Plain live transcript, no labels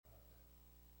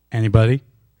Anybody?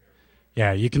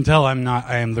 Yeah, you can tell I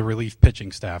am the relief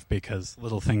pitching staff because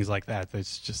little things like that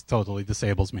just totally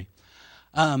disables me.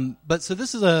 But so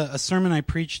this is a sermon I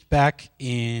preached back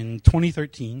in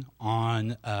 2013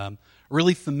 on a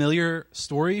really familiar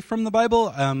story from the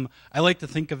Bible. I like to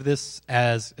think of this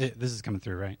as, this is coming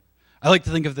through, right? I like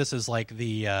to think of this as like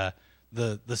the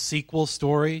sequel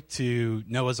story to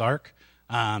Noah's Ark.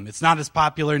 It's not as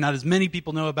popular, not as many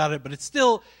people know about it, but it's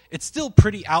still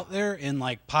pretty out there in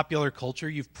like popular culture.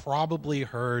 You've probably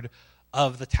heard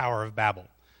of the Tower of Babel.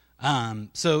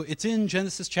 So it's in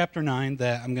Genesis chapter 9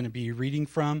 that I'm going to be reading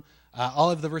from. I'll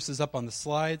have the verses up on the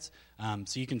slides,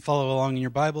 so you can follow along in your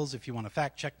Bibles if you want to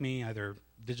fact check me, either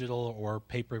digital or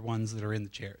paper ones that are in the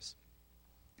chairs.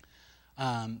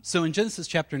 So in Genesis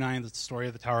chapter 9, the story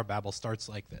of the Tower of Babel starts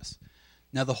like this.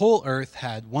 Now the whole earth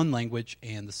had one language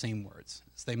and the same words.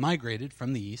 As they migrated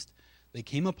from the east, they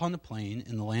came upon a plain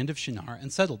in the land of Shinar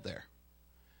and settled there.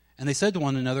 And they said to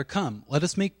one another, "Come, let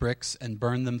us make bricks and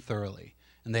burn them thoroughly."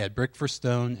 And they had brick for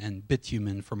stone and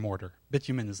bitumen for mortar.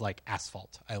 Bitumen is like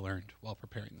asphalt, I learned while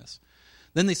preparing this.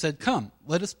 Then they said, "Come,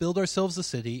 let us build ourselves a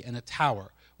city and a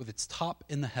tower with its top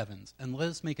in the heavens, and let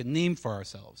us make a name for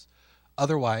ourselves.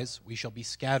 Otherwise we shall be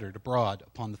scattered abroad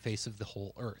upon the face of the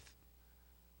whole earth."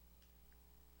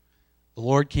 The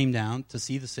Lord came down to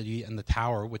see the city and the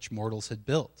tower which mortals had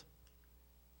built.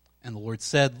 And the Lord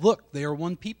said, "Look, they are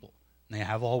one people, and they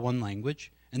have all one language.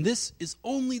 And this is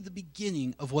only the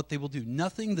beginning of what they will do.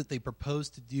 Nothing that they propose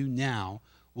to do now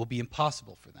will be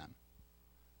impossible for them.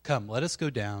 Come, let us go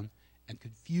down and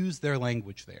confuse their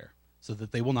language there, so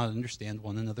that they will not understand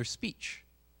one another's speech."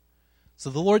 So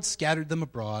the Lord scattered them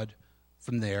abroad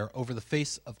from there over the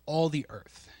face of all the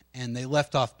earth, and they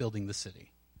left off building the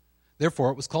city.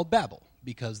 Therefore it was called Babel,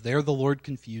 because there the Lord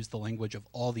confused the language of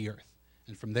all the earth,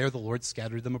 and from there the Lord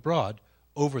scattered them abroad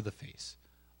over the face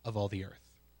of all the earth.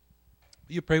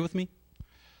 Will you pray with me?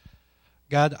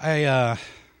 God, I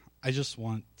just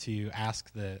want to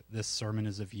ask that this sermon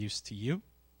is of use to you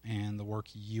and the work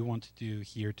you want to do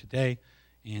here today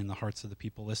in the hearts of the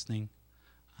people listening.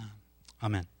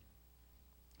 Amen.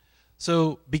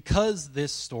 So because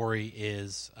this story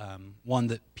is one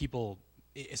that people,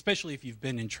 especially if you've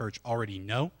been in church, already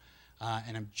know,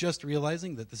 and I'm just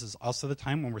realizing that this is also the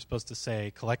time when we're supposed to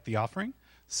say, collect the offering.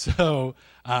 So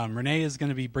Renee is going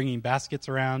to be bringing baskets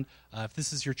around. If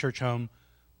this is your church home,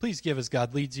 please give as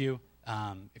God leads you.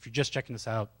 If you're just checking this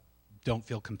out, don't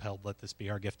feel compelled. Let this be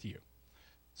our gift to you.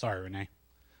 Sorry, Renee.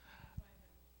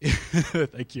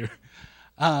 Thank you.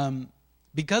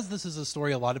 Because this is a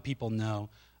story a lot of people know,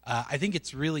 I think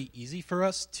it's really easy for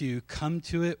us to come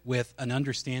to it with an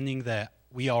understanding that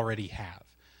we already have.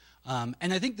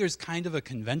 And I think there's kind of a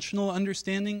conventional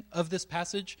understanding of this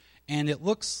passage, and it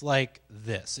looks like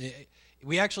this.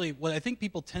 What I think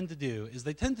people tend to do is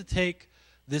they tend to take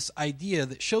this idea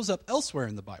that shows up elsewhere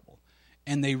in the Bible,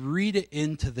 and they read it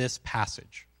into this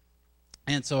passage.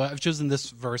 And so I've chosen this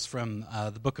verse from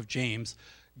the book of James.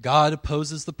 God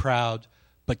opposes the proud,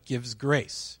 but gives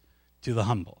grace to the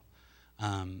humble.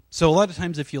 So a lot of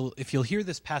times if you'll hear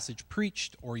this passage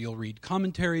preached or you'll read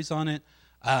commentaries on it,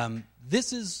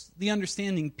 this is the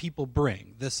understanding people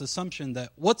bring, this assumption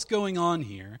that what's going on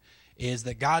here is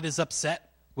that God is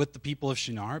upset with the people of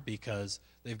Shinar because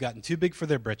they've gotten too big for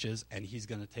their britches and he's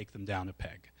going to take them down a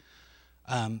peg.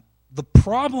 The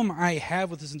problem I have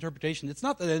with this interpretation, it's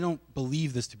not that I don't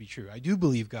believe this to be true. I do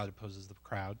believe God opposes the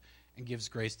proud and gives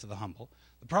grace to the humble.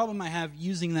 The problem I have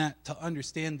using that to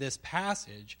understand this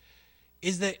passage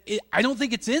is that I don't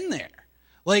think it's in there.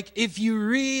 Like, if you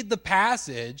read the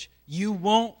passage, you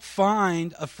won't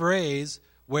find a phrase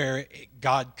where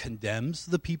God condemns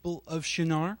the people of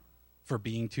Shinar for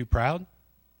being too proud.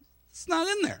 It's not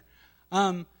in there.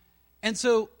 And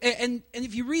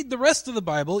if you read the rest of the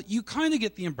Bible, you kind of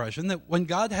get the impression that when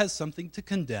God has something to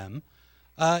condemn,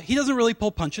 he doesn't really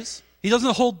pull punches. He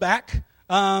doesn't hold back.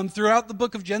 Throughout the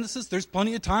book of Genesis, there's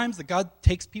plenty of times that God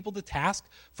takes people to task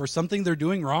for something they're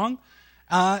doing wrong.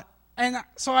 And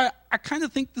so I kind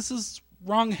of think this is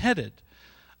wrong-headed.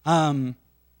 And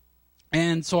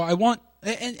so I want,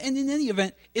 and in any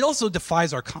event, it also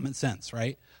defies our common sense,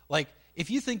 right? Like, if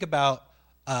you think about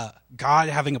God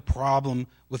having a problem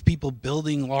with people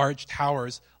building large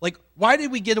towers, like, why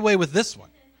did we get away with this one,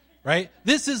 right?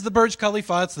 This is the Burj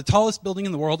Khalifa. It's the tallest building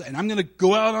in the world, and I'm going to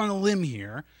go out on a limb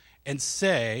here and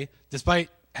say, despite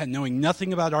knowing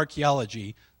nothing about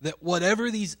archaeology, that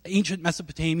whatever these ancient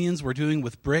Mesopotamians were doing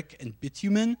with brick and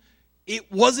bitumen,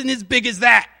 it wasn't as big as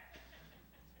that.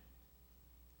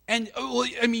 And,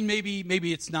 I mean,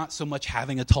 maybe it's not so much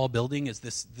having a tall building as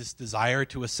this desire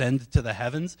to ascend to the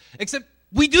heavens, except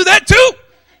we do that too.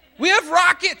 We have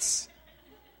rockets.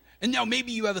 And now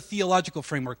maybe you have a theological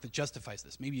framework that justifies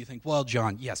this. Maybe you think, well,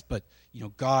 John, yes, but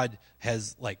God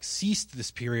has ceased this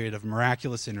period of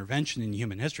miraculous intervention in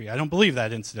human history. I don't believe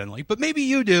that, incidentally, but maybe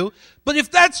you do. But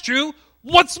if that's true,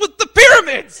 what's with the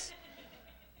pyramids?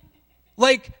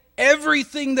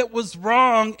 Everything that was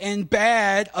wrong and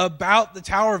bad about the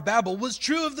Tower of Babel was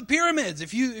true of the pyramids.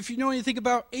 If you know anything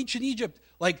about ancient Egypt,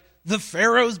 the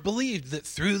pharaohs believed that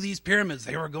through these pyramids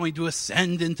they were going to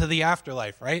ascend into the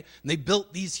afterlife, right? And they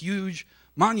built these huge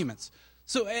monuments.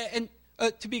 So,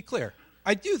 to be clear,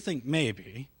 I do think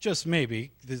maybe, just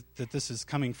maybe, that this is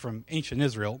coming from ancient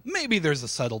Israel. Maybe there's a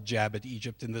subtle jab at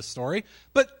Egypt in this story,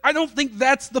 but I don't think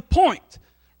that's the point,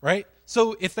 right?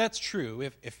 So if that's true,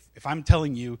 if I'm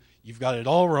telling you you've got it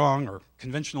all wrong, or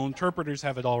conventional interpreters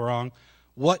have it all wrong,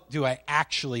 what do I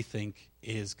actually think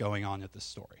is going on at this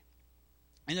story?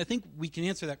 And I think we can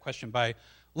answer that question by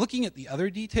looking at the other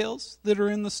details that are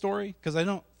in the story, because I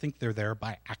don't think they're there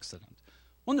by accident.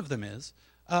 One of them is,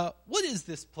 what is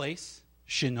this place,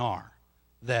 Shinar,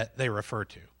 that they refer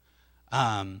to?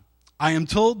 I am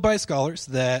told by scholars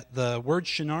that the word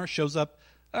Shinar shows up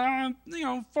 4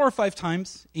 or 5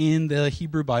 times in the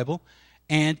Hebrew Bible,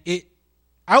 and it,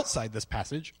 outside this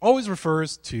passage, always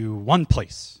refers to one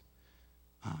place.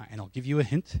 And I'll give you a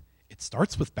hint. It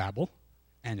starts with Babel,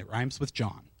 and it rhymes with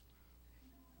John.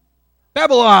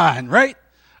 Babylon, right?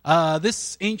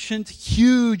 This ancient,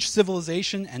 huge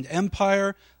civilization and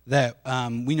empire that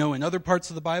we know in other parts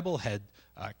of the Bible had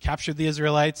captured the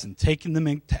Israelites and taken them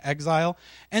into exile.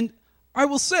 And I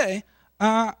will say,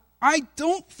 I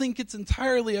don't think it's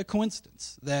entirely a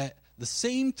coincidence that the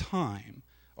same time,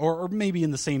 or maybe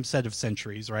in the same set of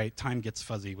centuries, right? Time gets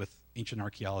fuzzy with ancient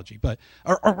archaeology, but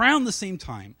around the same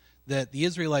time that the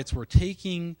Israelites were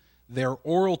taking their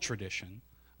oral tradition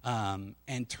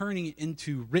and turning it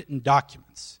into written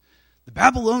documents, the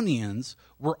Babylonians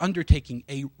were undertaking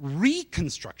a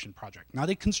reconstruction project, not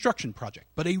a construction project,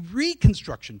 but a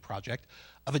reconstruction project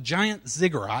of a giant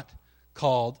ziggurat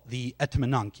called the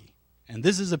Etemenanki. And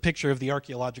this is a picture of the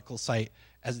archaeological site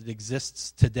as it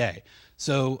exists today.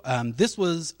 So this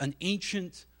was an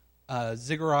ancient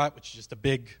ziggurat, which is just a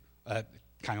big,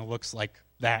 kind of looks like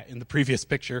that in the previous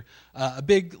picture, a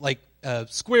big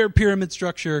square pyramid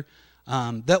structure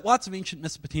that lots of ancient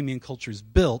Mesopotamian cultures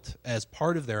built as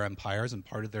part of their empires and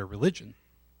part of their religion.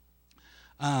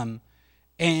 And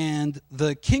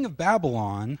the king of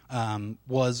Babylon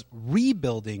was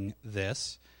rebuilding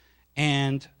this,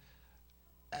 and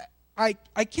I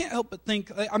can't help but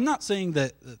think, I'm not saying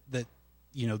that the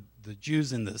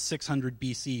Jews in the 600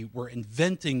 BC were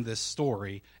inventing this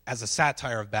story as a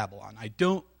satire of Babylon. I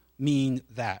don't mean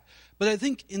that. But I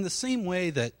think in the same way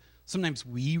that sometimes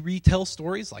we retell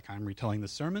stories, like I'm retelling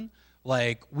this sermon,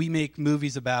 like we make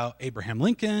movies about Abraham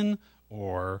Lincoln,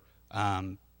 or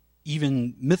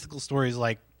even mythical stories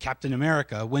like Captain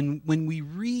America, when we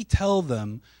retell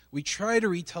them, we try to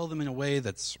retell them in a way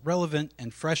that's relevant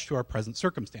and fresh to our present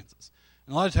circumstances.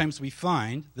 And a lot of times we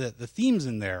find that the themes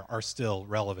in there are still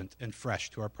relevant and fresh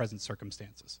to our present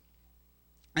circumstances.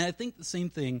 And I think the same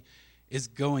thing is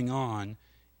going on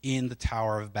in the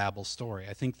Tower of Babel story.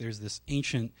 I think there's this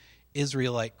ancient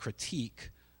Israelite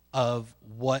critique of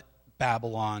what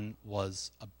Babylon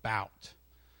was about.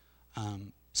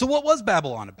 So what was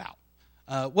Babylon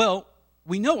about? Well,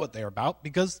 we know what they're about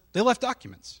because they left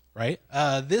documents, right?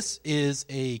 This is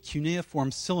a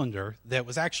cuneiform cylinder that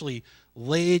was actually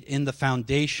laid in the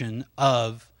foundation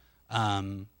of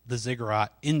the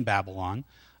ziggurat in Babylon.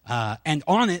 And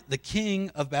on it, the king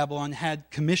of Babylon had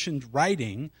commissioned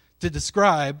writing to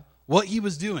describe what he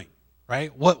was doing,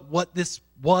 right? What this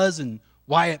was and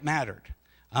why it mattered.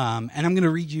 And I'm going to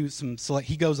read you some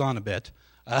he goes on a bit,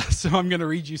 so I'm going to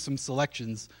read you some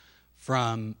selections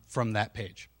from that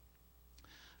page.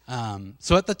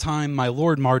 So at the time, my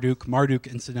lord Marduk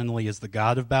incidentally is the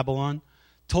god of Babylon,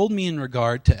 told me in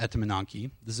regard to Etemenanki,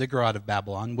 the ziggurat of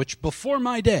Babylon, which before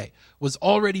my day was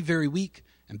already very weak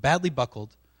and badly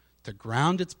buckled, to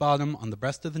ground its bottom on the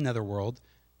breast of the netherworld,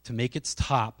 to make its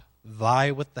top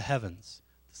vie with the heavens.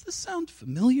 Does this sound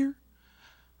familiar?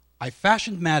 I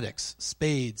fashioned mattocks,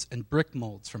 spades, and brick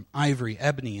molds from ivory,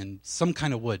 ebony, and some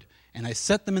kind of wood, and I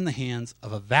set them in the hands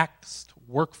of a vast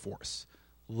workforce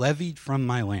levied from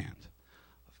my land.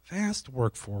 A vast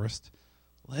workforce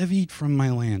levied from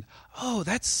my land. Oh,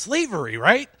 that's slavery,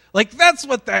 right? That's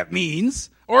what that means.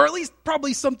 Or at least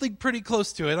probably something pretty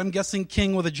close to it. I'm guessing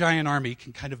king with a giant army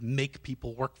can kind of make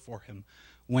people work for him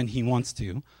when he wants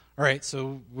to. All right,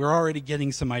 so we're already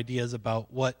getting some ideas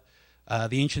about what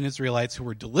the ancient Israelites who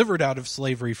were delivered out of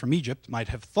slavery from Egypt might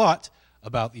have thought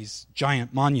about these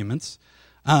giant monuments.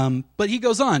 But he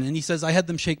goes on, and he says, I had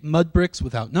them shake mud bricks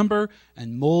without number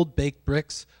and mold baked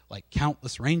bricks like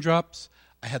countless raindrops.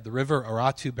 I had the river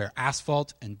Aratu bear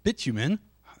asphalt and bitumen.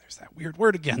 Oh, there's that weird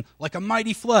word again, like a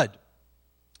mighty flood.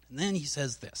 And then he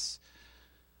says this,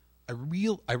 I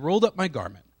rolled up my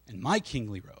garment and my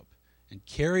kingly robe and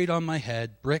carried on my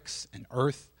head bricks and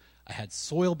earth. I had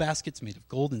soil baskets made of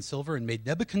gold and silver and made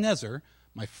Nebuchadnezzar,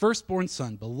 my firstborn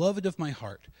son, beloved of my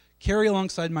heart, carry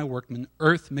alongside my workmen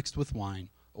earth mixed with wine,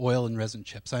 oil and resin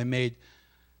chips. I made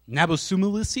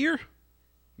Nabusumulisir,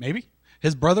 maybe,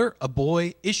 his brother, a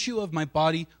boy, issue of my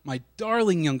body, my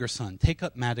darling younger son, take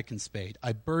up mattock and spade.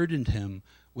 I burdened him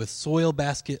with soil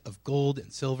basket of gold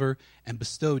and silver and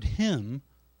bestowed him,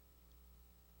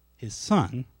 his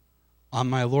son, on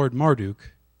my lord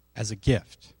Marduk as a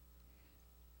gift.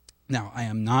 Now, I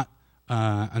am not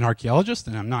an archaeologist,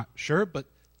 and I'm not sure, but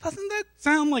doesn't that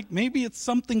sound like maybe it's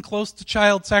something close to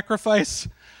child sacrifice?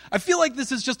 I feel like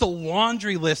this is just a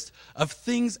laundry list of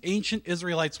things ancient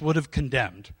Israelites would have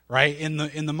condemned, right? In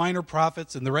the minor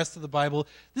prophets and the rest of the Bible.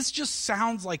 This just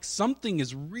sounds like something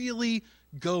is really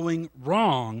going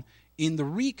wrong in the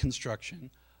reconstruction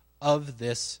of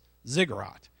this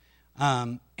ziggurat.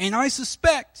 And I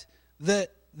suspect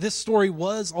that this story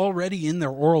was already in their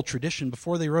oral tradition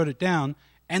before they wrote it down,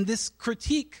 and this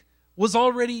critique was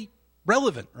already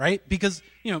relevant, right? Because,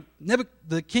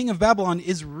 the king of Babylon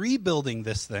is rebuilding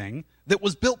this thing that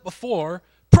was built before,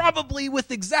 probably with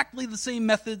exactly the same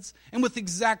methods and with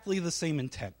exactly the same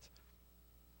intent.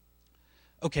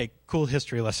 Okay, cool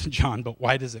history lesson, John, but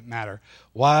why does it matter?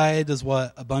 Why does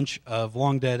what a bunch of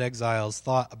long-dead exiles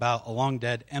thought about a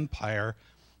long-dead empire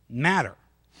matter?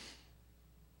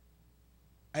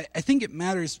 I think it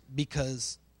matters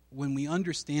because when we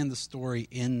understand the story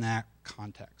in that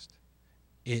context,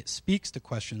 it speaks to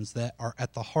questions that are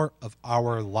at the heart of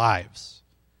our lives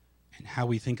and how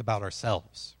we think about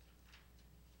ourselves.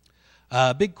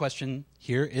 A big question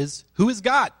here is, who is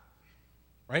God?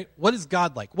 Right? What is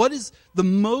God like? What is the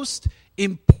most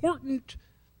important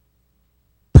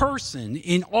person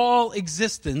in all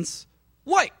existence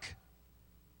like?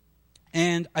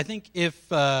 And I think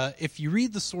if you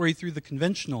read the story through the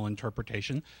conventional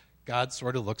interpretation, God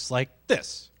sort of looks like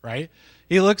this, right?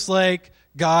 He looks like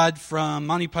God from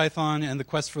Monty Python and the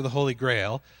Quest for the Holy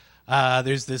Grail.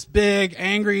 There's this big,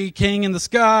 angry king in the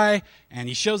sky, and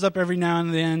he shows up every now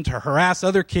and then to harass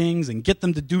other kings and get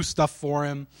them to do stuff for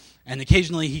him. And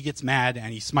occasionally he gets mad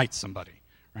and he smites somebody,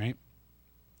 right?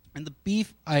 And the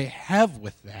beef I have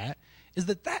with that is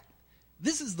that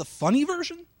this is the funny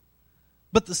version.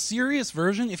 But the serious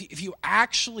version, if you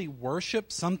actually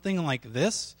worship something like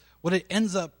this, what it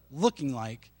ends up looking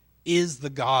like is the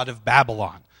god of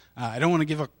Babylon. I don't want to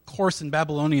give a course in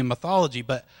Babylonian mythology,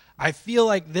 but I feel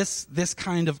like this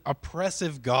kind of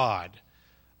oppressive god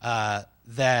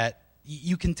that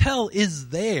you can tell is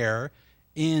there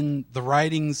in the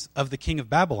writings of the king of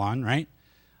Babylon, right?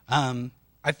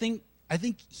 I think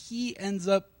he ends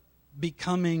up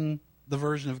becoming the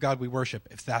version of God we worship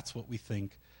if that's what we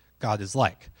think God is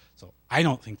like. So I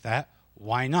don't think that.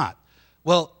 Why not?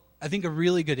 Well, I think a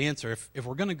really good answer, if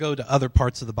we're going to go to other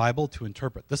parts of the Bible to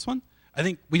interpret this one, I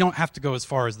think we don't have to go as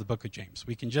far as the book of James.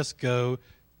 We can just go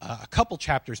a couple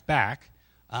chapters back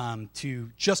to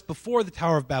just before the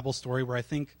Tower of Babel story, where I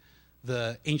think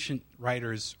the ancient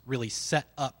writers really set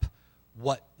up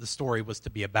what the story was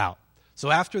to be about. So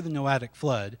after the Noahic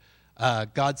flood,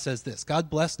 God says this, God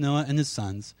blessed Noah and his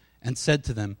sons and said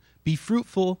to them, be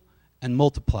fruitful and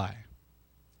multiply,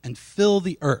 and fill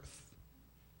the earth.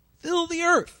 Fill the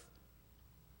earth.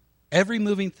 Every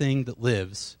moving thing that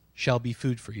lives shall be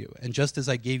food for you. And just as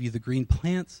I gave you the green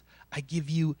plants, I give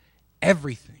you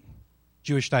everything.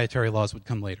 Jewish dietary laws would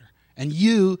come later. And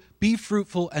you be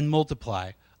fruitful and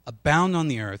multiply, abound on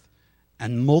the earth,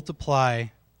 and multiply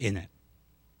in it.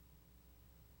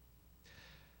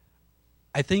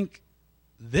 I think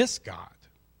this God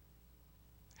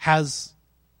has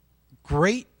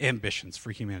great ambitions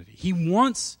for humanity. He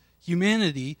wants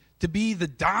humanity to be the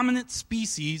dominant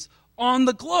species on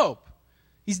the globe.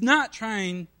 He's not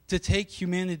trying to take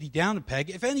humanity down a peg.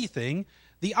 If anything,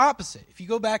 the opposite. If you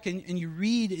go back and you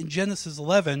read in Genesis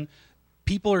 11,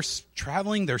 people are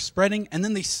traveling, they're spreading, and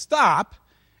then they stop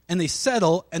and they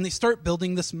settle and they start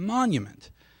building this monument.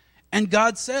 And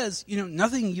God says,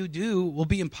 nothing you do will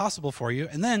be impossible for you.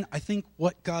 And then I think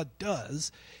what God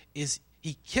does is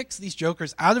he kicks these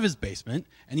jokers out of his basement,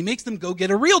 and he makes them go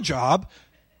get a real job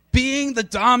being the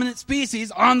dominant species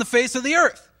on the face of the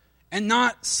earth, and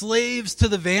not slaves to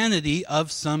the vanity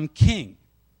of some king,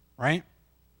 right?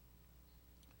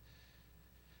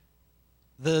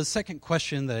 The second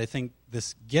question that I think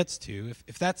this gets to,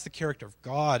 if that's the character of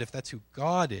God, if that's who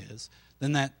God is,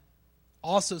 then that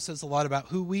also says a lot about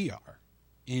who we are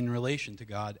in relation to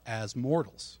God as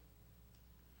mortals.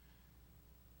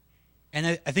 And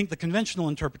I think the conventional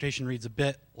interpretation reads a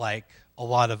bit like a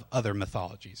lot of other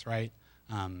mythologies, right?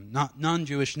 Not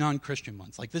non-Jewish, non-Christian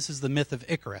ones. Like this is the myth of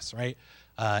Icarus, right?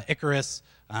 Icarus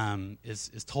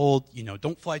is told,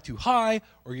 don't fly too high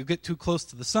or you'll get too close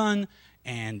to the sun.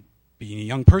 And being a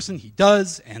young person, he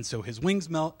does. And so his wings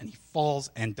melt and he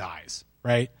falls and dies,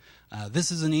 right?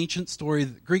 This is an ancient story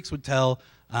that Greeks would tell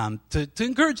to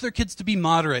encourage their kids to be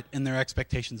moderate in their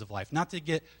expectations of life, not to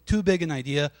get too big an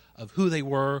idea of who they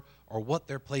were or what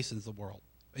their place in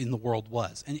the world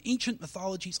was. And ancient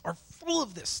mythologies are full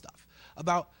of this stuff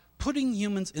about putting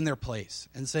humans in their place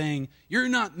and saying, you're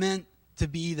not meant to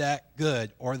be that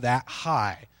good or that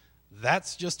high.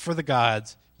 That's just for the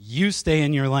gods. You stay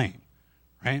in your lane,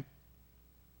 right?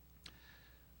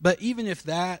 But even if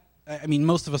that,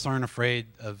 most of us aren't afraid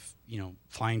of,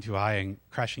 flying too high and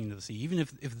crashing into the sea. Even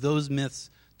if those myths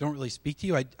don't really speak to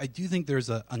you, I do think there's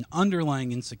an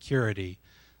underlying insecurity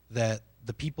that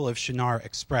the people of Shinar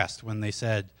expressed when they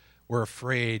said, we're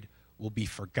afraid we'll be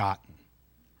forgotten,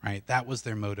 right? That was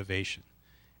their motivation.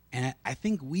 And I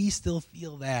think we still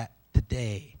feel that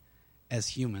today as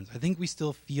humans. I think we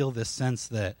still feel this sense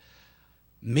that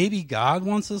maybe God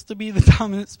wants us to be the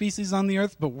dominant species on the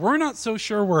earth, but we're not so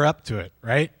sure we're up to it,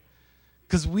 right?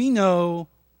 Because we know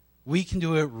we can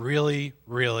do it really,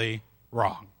 really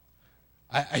wrong.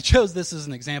 I chose this as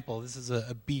an example. This is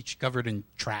a beach covered in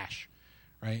trash,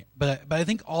 right? But I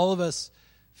think all of us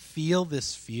feel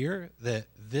this fear that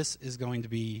this is going to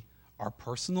be our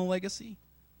personal legacy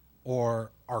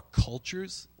or our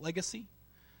culture's legacy.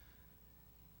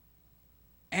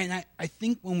 And I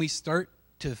think when we start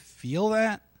to feel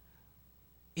that,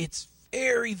 it's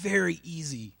very, very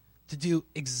easy to do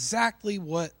exactly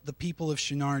what the people of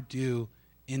Shinar do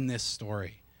in this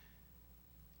story.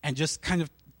 And just kind of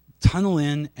tunnel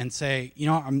in and say,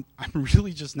 I'm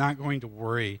really just not going to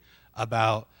worry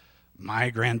about my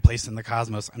grand place in the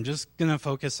cosmos. I'm just going to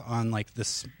focus on like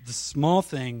this small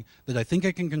thing that I think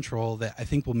I can control that I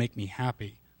think will make me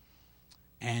happy.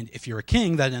 And if you're a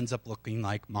king, that ends up looking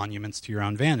like monuments to your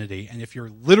own vanity. And if you're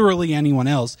literally anyone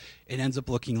else, it ends up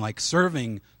looking like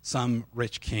serving some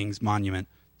rich king's monument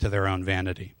to their own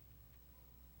vanity.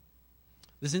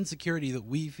 This insecurity that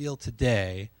we feel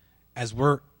today as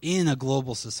we're in a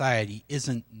global society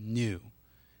isn't new.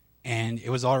 And it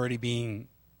was already being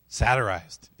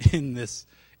satirized in this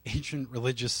ancient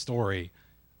religious story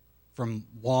from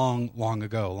long, long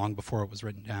ago, long before it was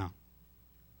written down.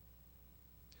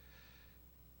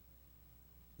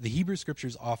 The Hebrew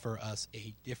Scriptures offer us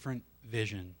a different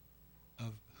vision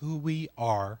of who we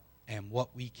are and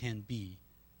what we can be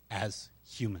as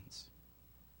humans.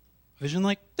 A vision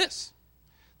like this.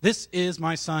 This is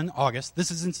my son, August.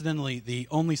 This is incidentally the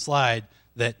only slide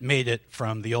that made it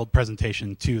from the old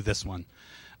presentation to this one,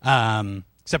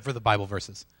 except for the Bible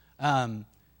verses.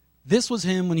 This was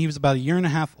him when he was about 1.5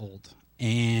 years old.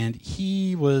 And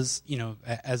he was,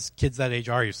 as kids that age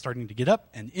are, he was starting to get up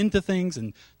and into things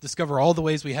and discover all the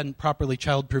ways we hadn't properly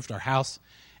child-proofed our house.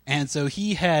 And so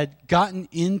he had gotten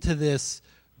into this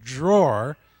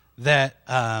drawer that,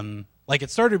 it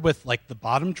started with, the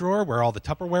bottom drawer where all the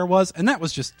Tupperware was, and that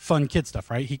was just fun kid stuff,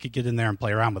 right? He could get in there and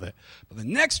play around with it. But the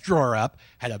next drawer up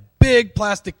had a big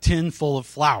plastic tin full of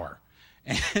flour.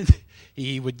 And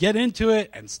he would get into it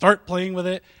and start playing with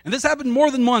it. And this happened more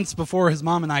than once before his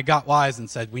mom and I got wise and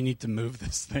said, we need to move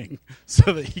this thing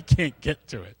so that he can't get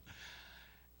to it.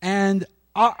 And,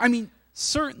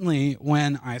 certainly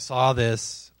when I saw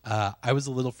this, I was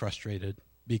a little frustrated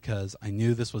because I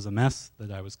knew this was a mess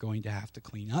that I was going to have to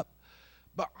clean up.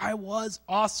 But I was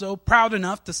also proud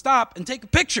enough to stop and take a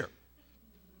picture.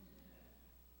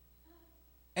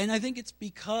 And I think it's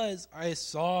because I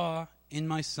saw in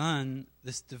my son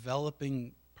this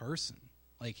developing person.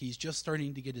 Like, he's just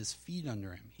starting to get his feet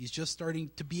under him. He's just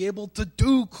starting to be able to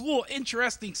do cool,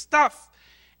 interesting stuff.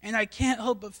 And I can't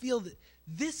help but feel that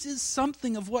this is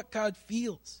something of what God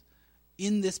feels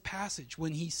in this passage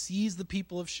when he sees the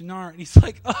people of Shinar. And he's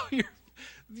like, oh,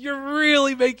 you're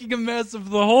really making a mess of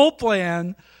the whole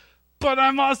plan, but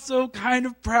I'm also kind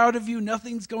of proud of you.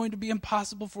 Nothing's going to be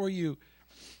impossible for you.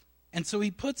 And so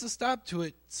he puts a stop to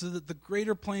it so that the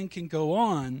greater plan can go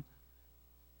on.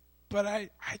 But I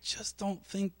just don't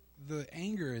think the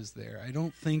anger is there. I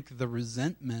don't think the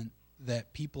resentment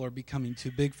that people are becoming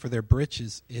too big for their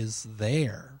britches is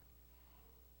there.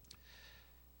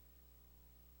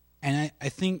 And I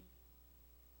think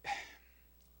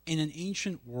in an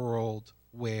ancient world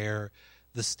where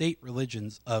the state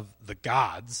religions of the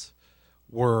gods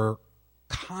were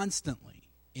constantly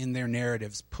in their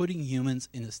narratives putting humans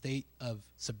in a state of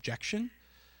subjection,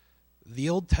 the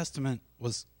Old Testament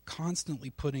was constantly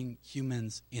putting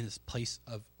humans in a place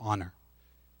of honor.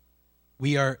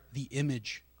 We are the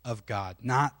image of God,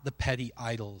 not the petty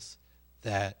idols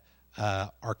that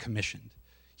are commissioned.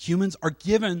 Humans are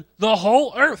given the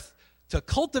whole earth to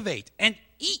cultivate and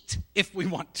eat if we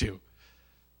want to.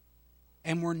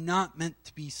 And we're not meant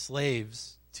to be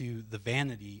slaves to the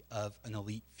vanity of an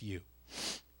elite few.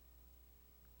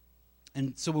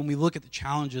 And so when we look at the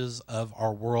challenges of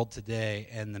our world today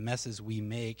and the messes we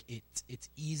make, it's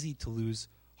easy to lose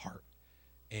heart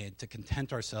and to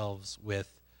content ourselves with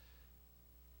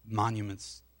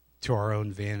monuments to our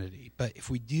own vanity. But if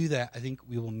we do that, I think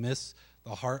we will miss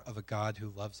the heart of a God who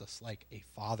loves us like a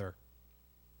father.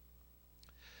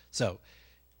 So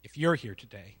if you're here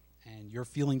today and you're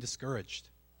feeling discouraged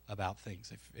about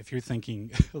things, if you're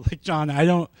thinking, like John, I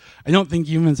don't think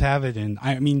humans have it in.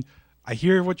 I mean, I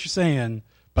hear what you're saying,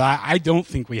 but I don't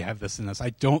think we have this in us. I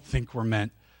don't think we're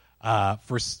meant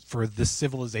for this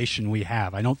civilization we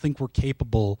have. I don't think we're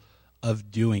capable of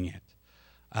doing it.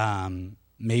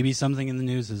 Maybe something in the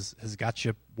news has got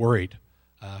you worried,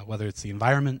 whether it's the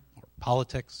environment or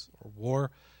politics or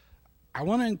war. I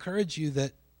want to encourage you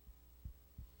that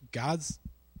God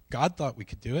thought we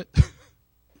could do it.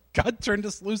 God turned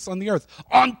us loose on the earth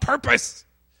on purpose.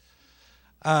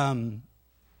 And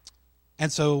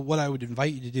so what I would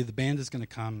invite you to do, the band is going to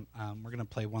come. We're going to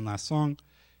play one last song,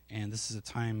 and this is a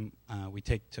time we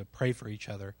take to pray for each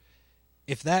other.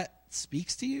 If that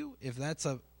speaks to you, if that's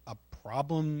a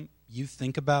problem you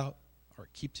think about or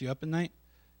it keeps you up at night,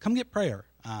 come get prayer.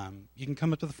 You can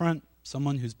come up to the front.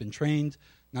 Someone who's been trained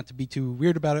not to be too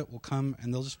weird about it will come,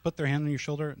 and they'll just put their hand on your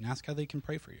shoulder and ask how they can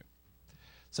pray for you.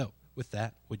 So with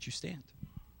that, would you stand?